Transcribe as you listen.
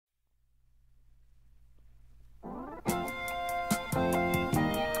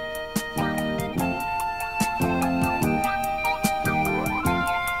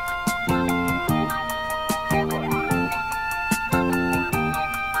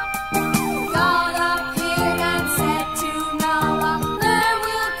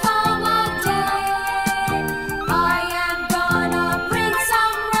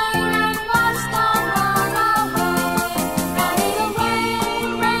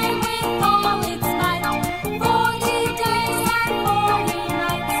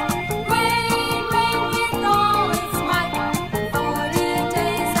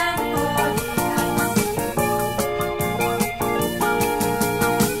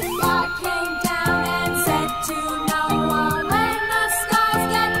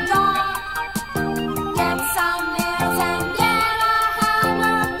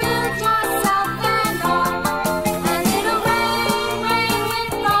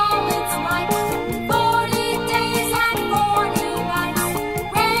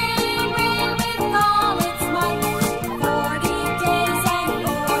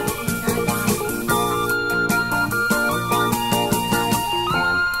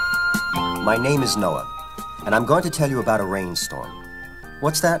My name is Noah, and I'm going to tell you about a rainstorm.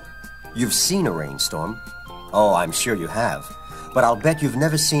 What's that? You've seen a rainstorm? Oh, I'm sure you have. But I'll bet you've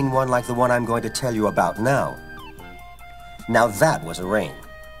never seen one like the one I'm going to tell you about now. Now that was a rain.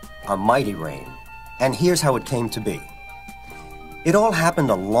 A mighty rain. And here's how it came to be. It all happened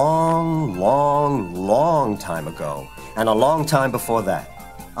a long, long, long time ago, and a long time before that.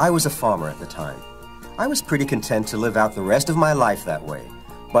 I was a farmer at the time. I was pretty content to live out the rest of my life that way,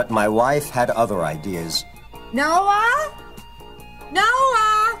 but my wife had other ideas. Noah?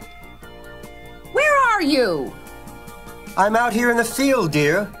 Noah! Where are you? I'm out here in the field,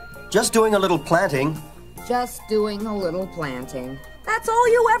 dear. Just doing a little planting. Just doing a little planting. That's all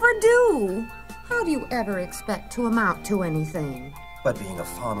you ever do. How do you ever expect to amount to anything? But being a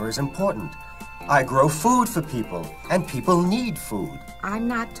farmer is important. I grow food for people, and people need food. I'm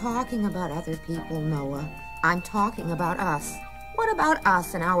not talking about other people, Noah. I'm talking about us. What about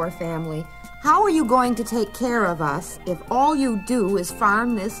us and our family? How are you going to take care of us if all you do is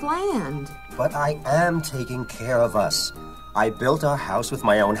farm this land? But I am taking care of us. I built our house with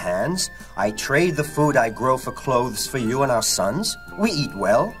my own hands. I trade the food I grow for clothes for you and our sons. We eat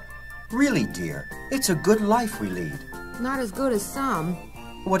well. Really, dear, it's a good life we lead. Not as good as some.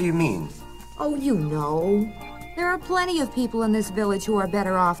 What do you mean? Oh, you know. There are plenty of people in this village who are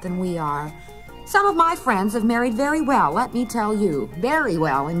better off than we are. Some of my friends have married very well, let me tell you. Very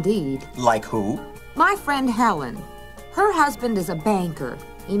well indeed. Like who? My friend Helen. Her husband is a banker.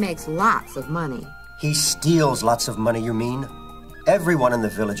 He makes lots of money. He steals lots of money, you mean? Everyone in the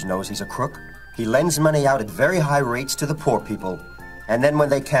village knows he's a crook. He lends money out at very high rates to the poor people. And then when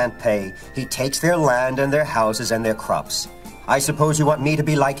they can't pay, he takes their land and their houses and their crops. I suppose you want me to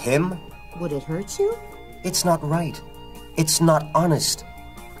be like him? Would it hurt you? It's not right. It's not honest.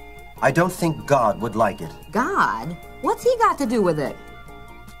 I don't think God would like it. God? What's he got to do with it?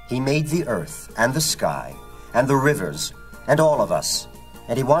 He made the earth and the sky and the rivers and all of us.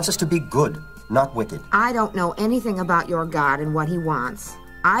 And he wants us to be good, not wicked. I don't know anything about your God and what he wants.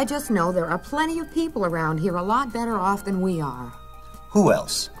 I just know there are plenty of people around here a lot better off than we are. Who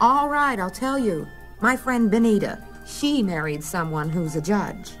else? All right, I'll tell you. My friend Benita. She married someone who's a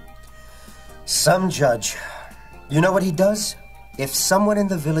judge. Some judge. You know what he does? If someone in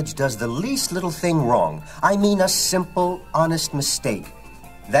the village does the least little thing wrong, I mean a simple, honest mistake,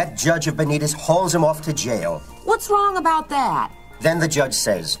 that judge of Benita's hauls him off to jail. What's wrong about that? Then the judge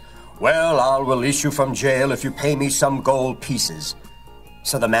says, "Well, I'll release you from jail if you pay me some gold pieces."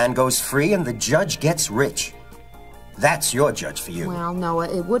 So the man goes free and the judge gets rich. That's your judge for you. Well, Noah,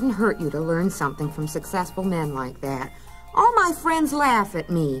 it wouldn't hurt you to learn something from successful men like that. All my friends laugh at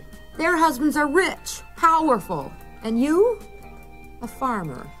me. Their husbands are rich, powerful. And you? A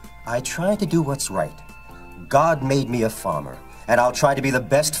farmer. I try to do what's right. God made me a farmer, and I'll try to be the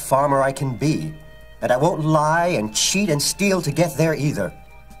best farmer I can be. And I won't lie and cheat and steal to get there either.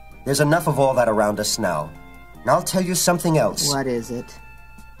 There's enough of all that around us now. And I'll tell you something else. What is it?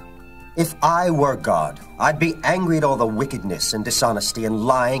 If I were God, I'd be angry at all the wickedness and dishonesty and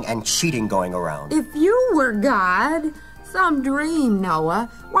lying and cheating going around. If you were God, some dream, Noah.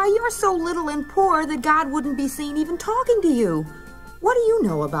 Why, you're so little and poor that God wouldn't be seen even talking to you. What do you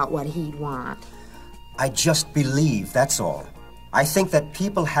know about what he'd want? I just believe, that's all. I think that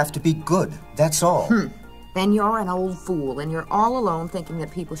people have to be good, that's all. Then you're an old fool, and you're all alone thinking that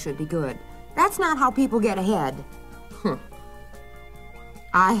people should be good. That's not how people get ahead.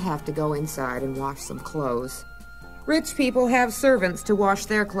 I have to go inside and wash some clothes. Rich people have servants to wash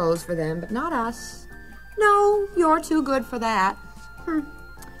their clothes for them, but not us. No, you're too good for that.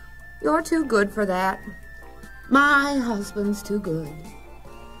 You're too good for that. My husband's too good.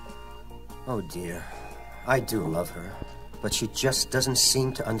 Oh, dear. I do love her, but she just doesn't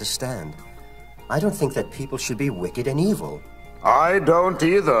seem to understand. I don't think that people should be wicked and evil. I don't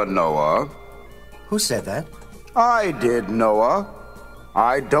either, Noah. Who said that? I did, Noah.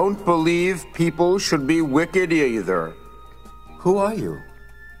 I don't believe people should be wicked either. Who are you?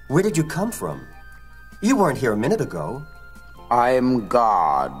 Where did you come from? You weren't here a minute ago. I'm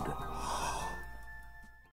God.